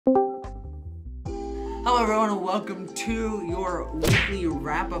Hello everyone and welcome to your weekly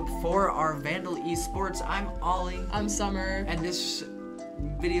wrap-up for our Vandal Esports. I'm Ollie. I'm Summer. And this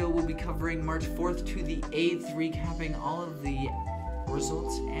video will be covering March 4th to the 8th, recapping all of the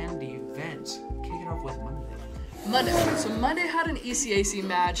results and the events. Kick it off with Monday. So Monday had an ECAC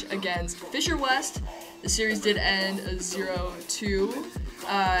match against Fisher West. The series did end 0-2.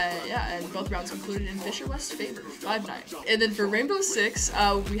 And both rounds concluded in Fisher West's favor, 5-9. And then for Rainbow Six,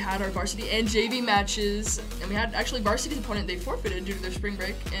 we had our varsity and JV matches, and we had actually varsity's opponent, they forfeited due to their spring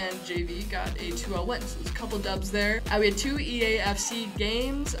break, and JV got a 2-0 win. So there's a couple dubs there. We had 2 EAFC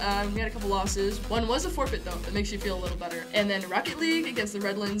games. We had a couple losses. One was a forfeit though, that makes you feel a little better. And then Rocket League against the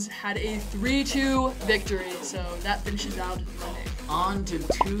Redlands had a 3-2 victory. So that finishes out Monday. On to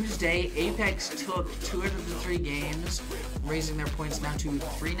Tuesday, Apex took 2 out of the 3 games, raising their points down to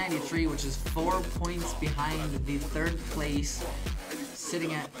 393, which is 4 points behind the 3rd place,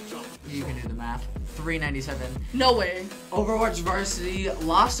 sitting at, you can do the math, 397. No way. Overwatch Varsity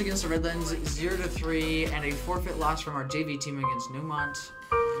lost against the Redlands 0-3, and a forfeit loss from our JV team against Newmont.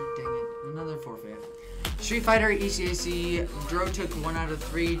 Dang it, another forfeit. Street Fighter ECAC, Dro took 1 out of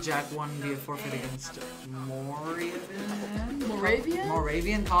 3, Jack won via forfeit against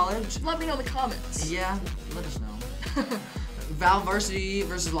Moravian College. Let me know in the comments. Yeah, let us know. Val Varsity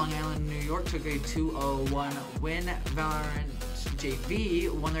versus Long Island, New York took a 2-0-1 win. Valorant JV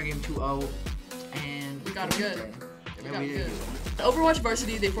won their game 2-0, and we got them good. Did. Overwatch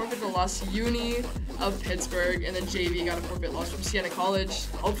Varsity, they forfeited a loss to Uni of Pittsburgh, and then JV got a forfeit loss from Siena College.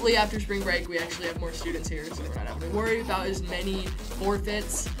 Hopefully after spring break, we actually have more students here, so we're not having to worry about as many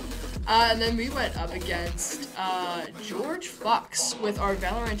forfeits. And then we went up against George Fox with our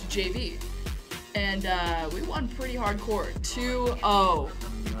Valorant JV. And we won pretty hardcore, 2-0.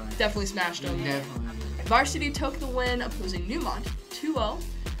 Definitely smashed them. Definitely. Varsity took the win, opposing Newmont, 2-0.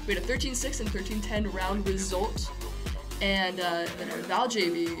 We had a 13-6 and 13-10 round result. And then our Val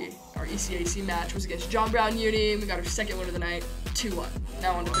JV, our ECAC match, was against John Brown Uni. We got our 2nd win of the night, 2-1.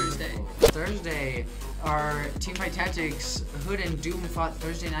 Now on to Thursday. Thursday, our Teamfight Tactics, Hood and Doom fought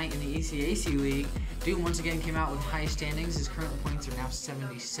Thursday night in the ECAC League. Doom once again came out with high standings. His current points are now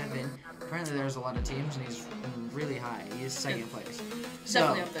 77. Apparently there's a lot of teams and he's really high. He is 2nd place.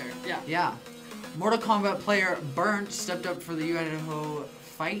 Definitely up there, yeah. Yeah. Mortal Kombat player Burnt stepped up for the Idaho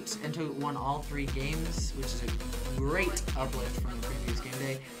fight and won all 3 games, which is a great uplift from the previous game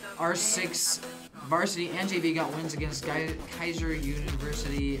day. R6 Varsity and JV got wins against Kaiser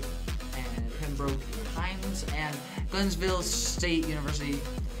University and Pembroke Hines, and Glennsville State University.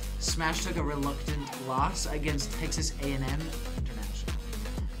 Smash took a reluctant loss against Texas A&M International.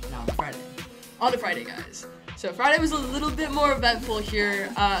 Now on Friday. On to Friday, guys. So Friday was a little bit more eventful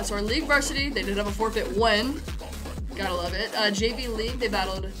here. So our League Varsity, they did have a forfeit win. Gotta love it. JV League, they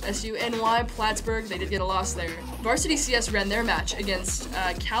battled SUNY Plattsburgh. They did get a loss there. Varsity CS ran their match against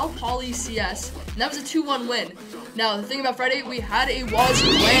Cal Poly CS, and that was a 2-1 win. Now, the thing about Friday, we had a WAS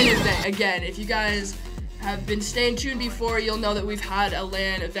LAN event. Again, if you guys have been staying tuned before, you'll know that we've had a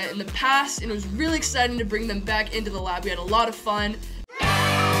LAN event in the past, and it was really exciting to bring them back into the lab. We had a lot of fun.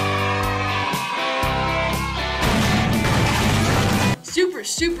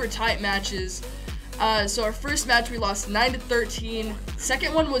 Super tight matches. So our first match we lost 9-13.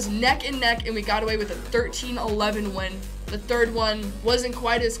 Second one was neck and neck, and we got away with a 13-11 win. The third one wasn't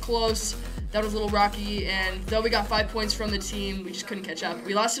quite as close. That was a little rocky, and though we got 5 points from the team, we just couldn't catch up.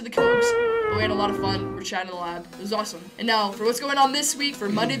 We lost to the Cougs, but we had a lot of fun. We're chatting in the lab. It was awesome. And now for what's going on this week, for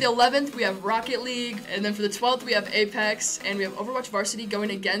Monday the 11th, we have Rocket League, and then for the 12th, we have Apex, and we have Overwatch Varsity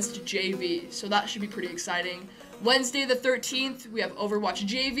going against JV. So that should be pretty exciting. Wednesday the 13th, we have Overwatch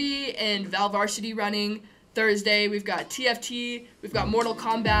JV and Val Varsity running. Thursday, we've got TFT, we've got Mortal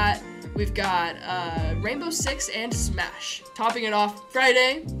Kombat, we've got Rainbow Six and Smash. Topping it off,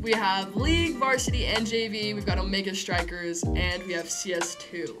 Friday, we have League, Varsity, and JV, we've got Omega Strikers, and we have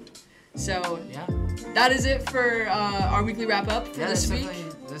CS2. So, yeah, that is it for our weekly wrap-up for this week.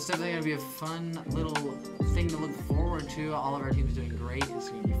 That's definitely going to be a fun little thing to look forward to. All of our teams doing great. It's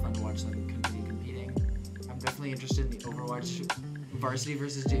going to be fun to watch them competing. I'm definitely interested in the Overwatch Varsity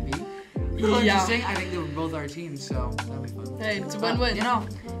versus JV. Interesting. I think they were both our teams, so that'll be fun. Hey, it's a win-win.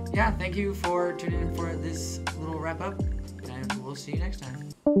 Yeah, thank you for tuning in for this little wrap-up, and we'll see you next time.